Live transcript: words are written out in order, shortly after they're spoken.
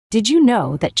Did you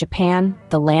know that Japan,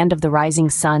 the land of the rising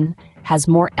sun, has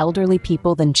more elderly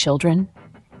people than children?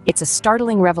 It's a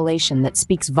startling revelation that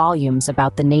speaks volumes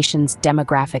about the nation's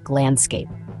demographic landscape.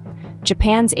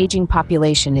 Japan's aging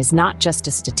population is not just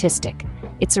a statistic,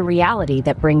 it's a reality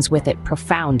that brings with it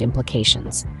profound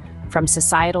implications. From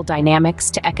societal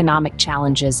dynamics to economic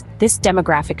challenges, this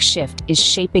demographic shift is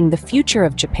shaping the future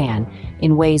of Japan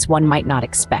in ways one might not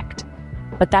expect.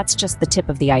 But that's just the tip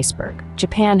of the iceberg.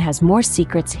 Japan has more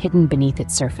secrets hidden beneath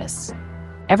its surface.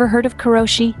 Ever heard of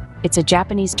karoshi? It's a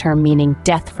Japanese term meaning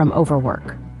death from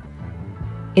overwork.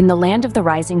 In the land of the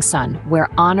rising sun, where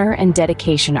honor and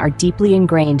dedication are deeply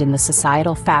ingrained in the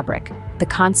societal fabric, the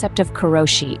concept of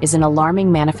karoshi is an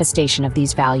alarming manifestation of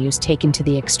these values taken to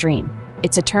the extreme.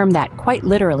 It's a term that, quite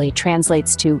literally,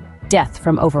 translates to death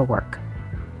from overwork.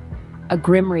 A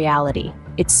grim reality.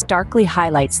 It starkly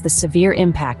highlights the severe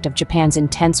impact of Japan's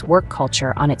intense work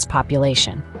culture on its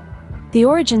population. The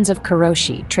origins of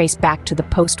karoshi trace back to the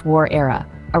post-war era,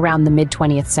 around the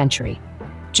mid-20th century.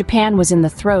 Japan was in the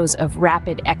throes of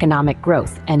rapid economic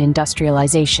growth and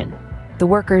industrialization. The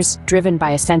workers, driven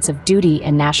by a sense of duty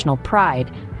and national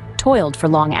pride, toiled for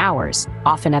long hours,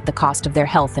 often at the cost of their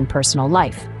health and personal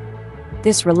life.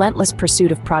 This relentless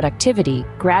pursuit of productivity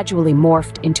gradually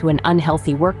morphed into an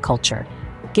unhealthy work culture,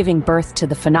 giving birth to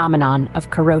the phenomenon of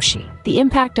karoshi. The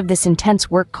impact of this intense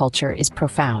work culture is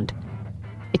profound.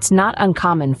 It's not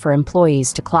uncommon for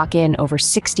employees to clock in over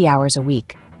 60 hours a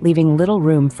week, leaving little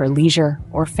room for leisure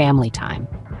or family time.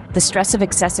 The stress of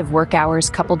excessive work hours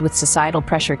coupled with societal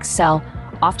pressure to excel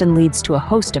often leads to a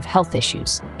host of health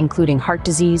issues, including heart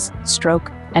disease,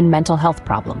 stroke, and mental health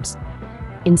problems.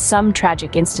 In some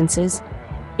tragic instances,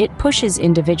 it pushes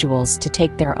individuals to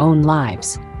take their own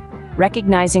lives.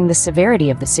 Recognizing the severity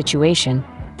of the situation,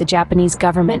 the Japanese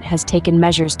government has taken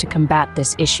measures to combat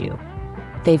this issue.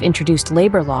 They've introduced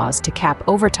labor laws to cap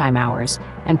overtime hours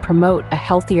and promote a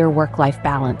healthier work-life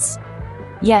balance.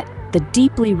 Yet, the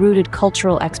deeply rooted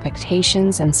cultural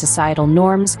expectations and societal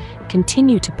norms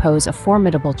continue to pose a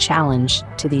formidable challenge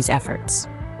to these efforts.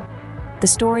 The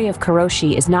story of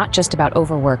karoshi is not just about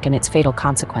overwork and its fatal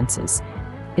consequences.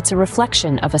 It's a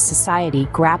reflection of a society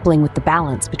grappling with the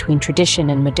balance between tradition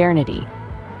and modernity,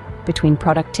 between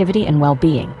productivity and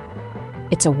well-being.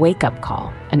 It's a wake-up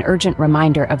call, an urgent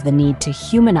reminder of the need to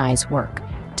humanize work,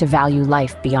 to value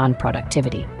life beyond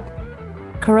productivity.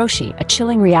 Karoshi, a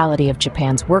chilling reality of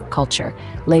Japan's work culture,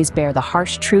 lays bare the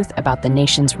harsh truth about the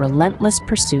nation's relentless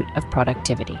pursuit of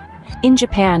productivity. In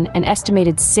Japan, an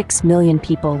estimated 6 million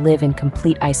people live in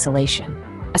complete isolation.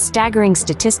 A staggering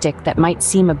statistic that might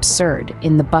seem absurd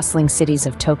in the bustling cities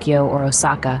of Tokyo or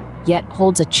Osaka, yet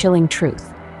holds a chilling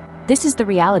truth. This is the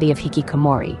reality of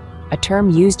hikikomori, a term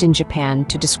used in Japan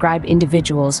to describe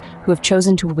individuals who have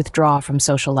chosen to withdraw from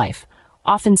social life,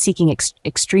 often seeking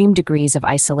extreme degrees of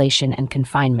isolation and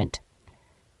confinement.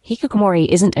 Hikikomori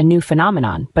isn't a new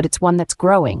phenomenon, but it's one that's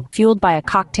growing, fueled by a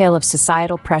cocktail of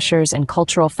societal pressures and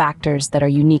cultural factors that are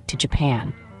unique to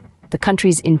Japan. The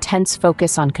country's intense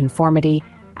focus on conformity,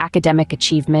 academic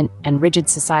achievement, and rigid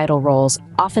societal roles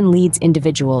often leads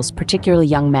individuals, particularly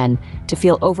young men, to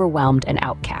feel overwhelmed and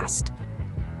outcast.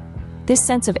 This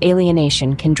sense of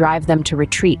alienation can drive them to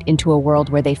retreat into a world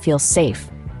where they feel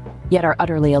safe, yet are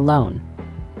utterly alone.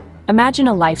 Imagine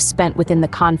a life spent within the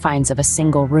confines of a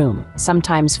single room,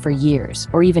 sometimes for years,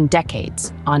 or even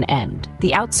decades, on end.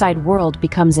 The outside world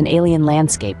becomes an alien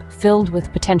landscape, filled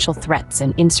with potential threats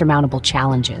and insurmountable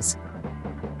challenges.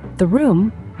 The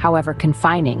room, however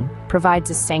confining, provides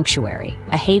a sanctuary,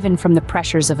 a haven from the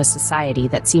pressures of a society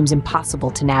that seems impossible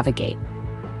to navigate.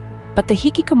 But the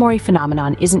hikikomori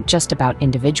phenomenon isn't just about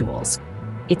individuals.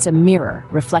 It's a mirror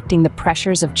reflecting the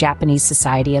pressures of Japanese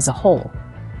society as a whole.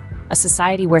 A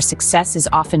society where success is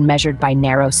often measured by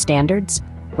narrow standards,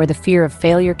 where the fear of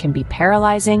failure can be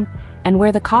paralyzing, and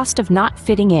where the cost of not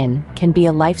fitting in can be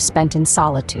a life spent in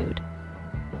solitude.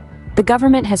 The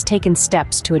government has taken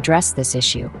steps to address this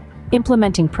issue,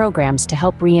 implementing programs to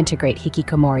help reintegrate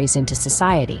hikikomoris into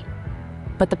society.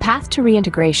 But the path to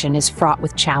reintegration is fraught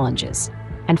with challenges,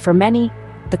 and for many,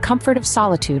 the comfort of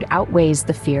solitude outweighs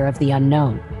the fear of the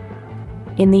unknown.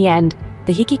 In the end,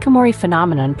 the hikikomori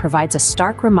phenomenon provides a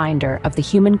stark reminder of the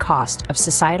human cost of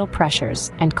societal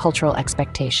pressures and cultural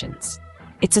expectations.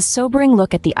 It's a sobering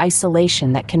look at the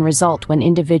isolation that can result when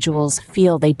individuals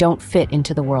feel they don't fit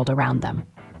into the world around them.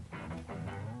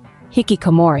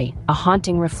 Hikikomori, a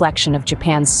haunting reflection of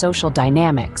Japan's social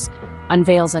dynamics,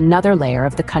 unveils another layer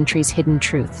of the country's hidden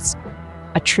truths.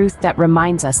 A truth that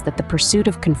reminds us that the pursuit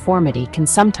of conformity can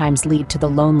sometimes lead to the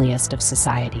loneliest of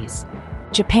societies.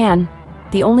 Japan,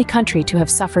 the only country to have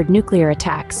suffered nuclear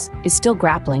attacks, is still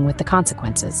grappling with the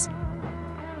consequences.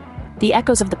 The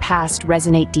echoes of the past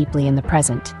resonate deeply in the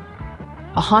present,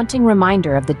 a haunting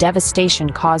reminder of the devastation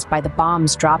caused by the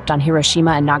bombs dropped on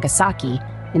Hiroshima and Nagasaki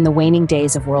in the waning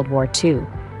days of World War II.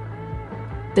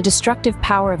 The destructive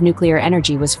power of nuclear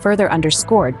energy was further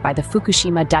underscored by the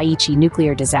Fukushima Daiichi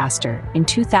nuclear disaster in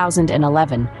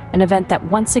 2011, an event that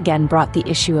once again brought the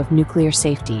issue of nuclear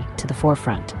safety to the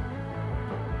forefront.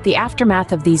 The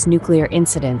aftermath of these nuclear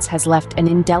incidents has left an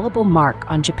indelible mark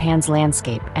on Japan's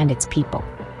landscape and its people.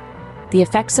 The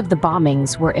effects of the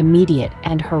bombings were immediate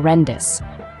and horrendous,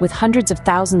 with hundreds of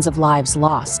thousands of lives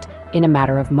lost in a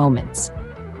matter of moments.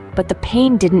 But the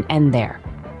pain didn't end there.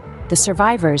 The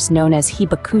survivors, known as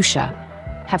hibakusha,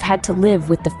 have had to live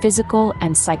with the physical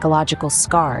and psychological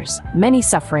scars, many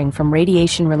suffering from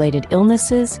radiation-related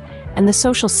illnesses and the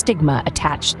social stigma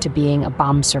attached to being a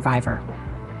bomb survivor.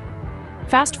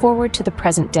 Fast forward to the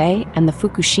present day, and the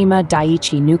Fukushima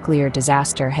Daiichi nuclear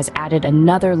disaster has added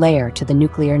another layer to the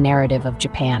nuclear narrative of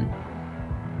Japan.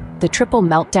 The triple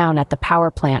meltdown at the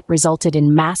power plant resulted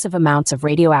in massive amounts of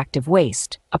radioactive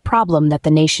waste, a problem that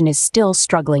the nation is still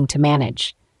struggling to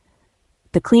manage.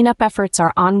 The cleanup efforts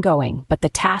are ongoing, but the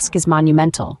task is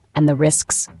monumental, and the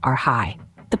risks are high.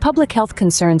 The public health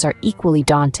concerns are equally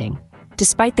daunting.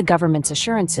 Despite the government's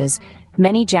assurances,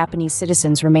 many Japanese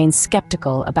citizens remain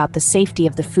skeptical about the safety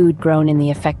of the food grown in the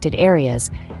affected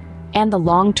areas and the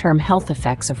long-term health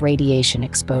effects of radiation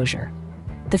exposure.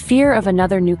 The fear of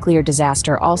another nuclear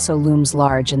disaster also looms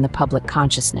large in the public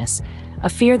consciousness, a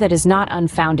fear that is not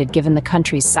unfounded given the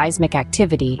country's seismic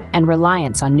activity and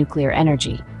reliance on nuclear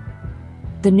energy.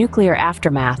 The nuclear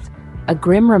aftermath, a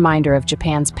grim reminder of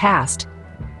Japan's past,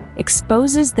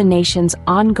 exposes the nation's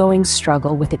ongoing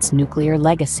struggle with its nuclear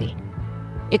legacy.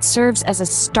 It serves as a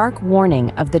stark warning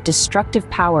of the destructive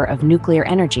power of nuclear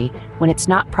energy when it's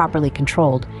not properly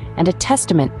controlled, and a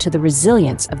testament to the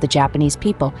resilience of the Japanese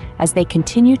people as they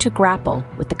continue to grapple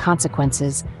with the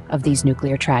consequences of these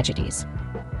nuclear tragedies.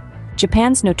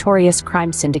 Japan's notorious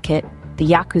crime syndicate, the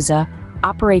Yakuza,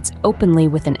 operates openly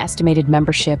with an estimated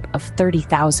membership of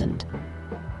 30,000.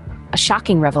 A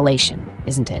shocking revelation,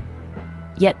 isn't it?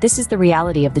 Yet this is the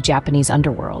reality of the Japanese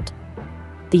underworld.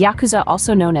 The Yakuza,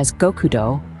 also known as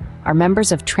Gokudo, are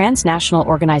members of transnational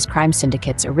organized crime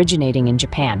syndicates originating in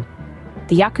Japan.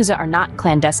 The Yakuza are not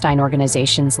clandestine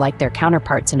organizations like their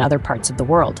counterparts in other parts of the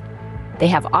world. They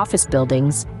have office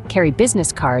buildings, carry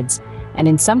business cards, and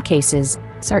in some cases,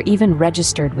 are even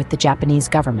registered with the Japanese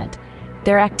government.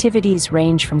 Their activities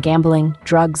range from gambling,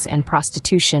 drugs, and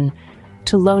prostitution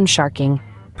to loan sharking,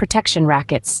 protection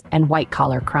rackets, and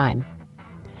white-collar crime.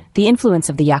 The influence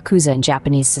of the Yakuza in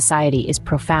Japanese society is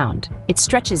profound. It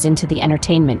stretches into the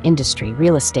entertainment industry,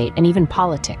 real estate, and even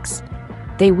politics.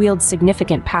 They wield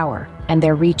significant power, and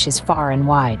their reach is far and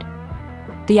wide.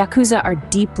 The Yakuza are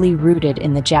deeply rooted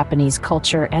in the Japanese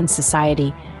culture and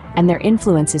society, and their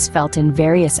influence is felt in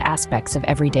various aspects of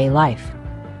everyday life.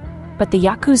 But the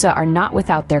Yakuza are not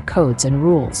without their codes and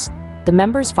rules. The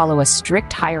members follow a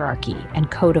strict hierarchy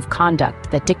and code of conduct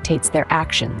that dictates their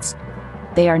actions.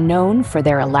 They are known for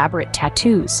their elaborate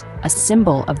tattoos, a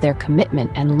symbol of their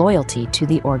commitment and loyalty to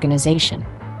the organization.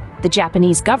 The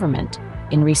Japanese government,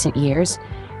 in recent years,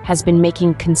 has been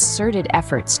making concerted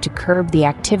efforts to curb the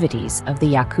activities of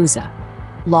the Yakuza.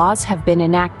 Laws have been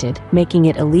enacted, making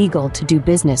it illegal to do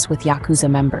business with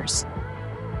Yakuza members.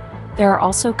 There are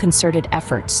also concerted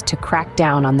efforts to crack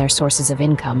down on their sources of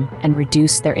income and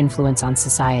reduce their influence on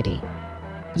society.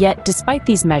 Yet, despite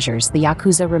these measures, the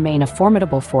Yakuza remain a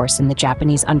formidable force in the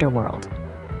Japanese underworld.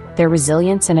 Their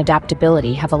resilience and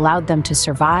adaptability have allowed them to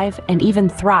survive and even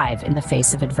thrive in the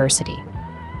face of adversity.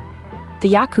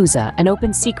 The Yakuza, an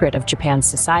open secret of Japan's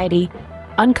society,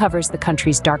 uncovers the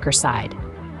country's darker side.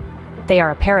 They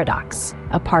are a paradox,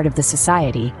 a part of the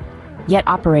society, yet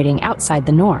operating outside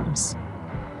the norms.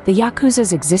 The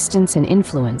Yakuza's existence and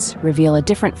influence reveal a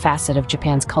different facet of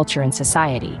Japan's culture and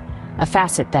society, a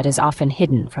facet that is often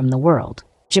hidden from the world.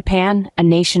 Japan, a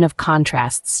nation of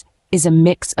contrasts, is a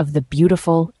mix of the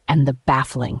beautiful and the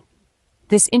baffling.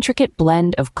 This intricate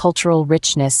blend of cultural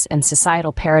richness and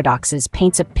societal paradoxes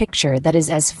paints a picture that is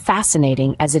as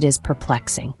fascinating as it is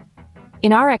perplexing.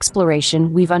 In our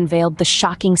exploration, we've unveiled the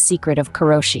shocking secret of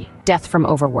karoshi, death from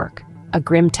overwork, a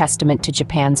grim testament to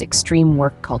Japan's extreme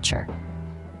work culture.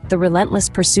 The relentless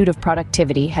pursuit of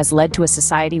productivity has led to a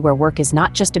society where work is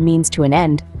not just a means to an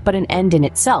end, but an end in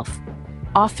itself,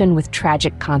 often with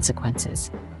tragic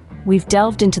consequences. We've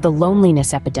delved into the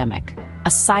loneliness epidemic,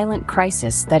 a silent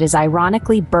crisis that is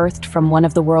ironically birthed from one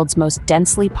of the world's most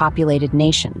densely populated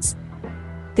nations.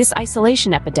 This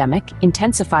isolation epidemic,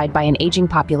 intensified by an aging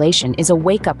population, is a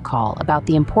wake-up call about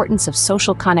the importance of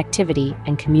social connectivity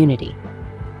and community.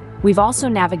 We've also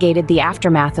navigated the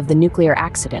aftermath of the nuclear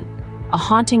accident, a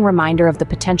haunting reminder of the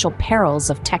potential perils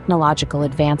of technological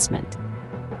advancement.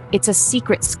 It's a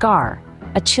secret scar,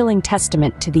 a chilling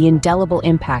testament to the indelible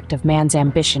impact of man's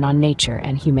ambition on nature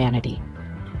and humanity.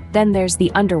 Then there's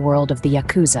the underworld of the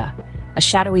Yakuza, a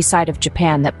shadowy side of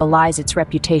Japan that belies its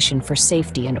reputation for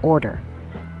safety and order.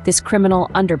 This criminal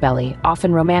underbelly,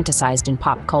 often romanticized in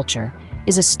pop culture,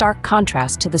 is a stark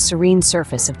contrast to the serene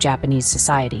surface of Japanese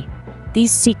society.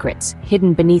 These secrets,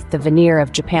 hidden beneath the veneer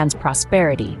of Japan's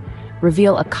prosperity,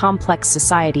 reveal a complex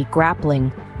society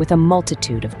grappling with a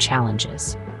multitude of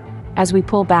challenges. As we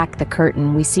pull back the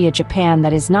curtain, we see a Japan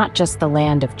that is not just the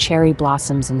land of cherry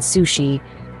blossoms and sushi,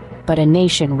 but a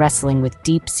nation wrestling with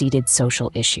deep-seated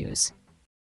social issues.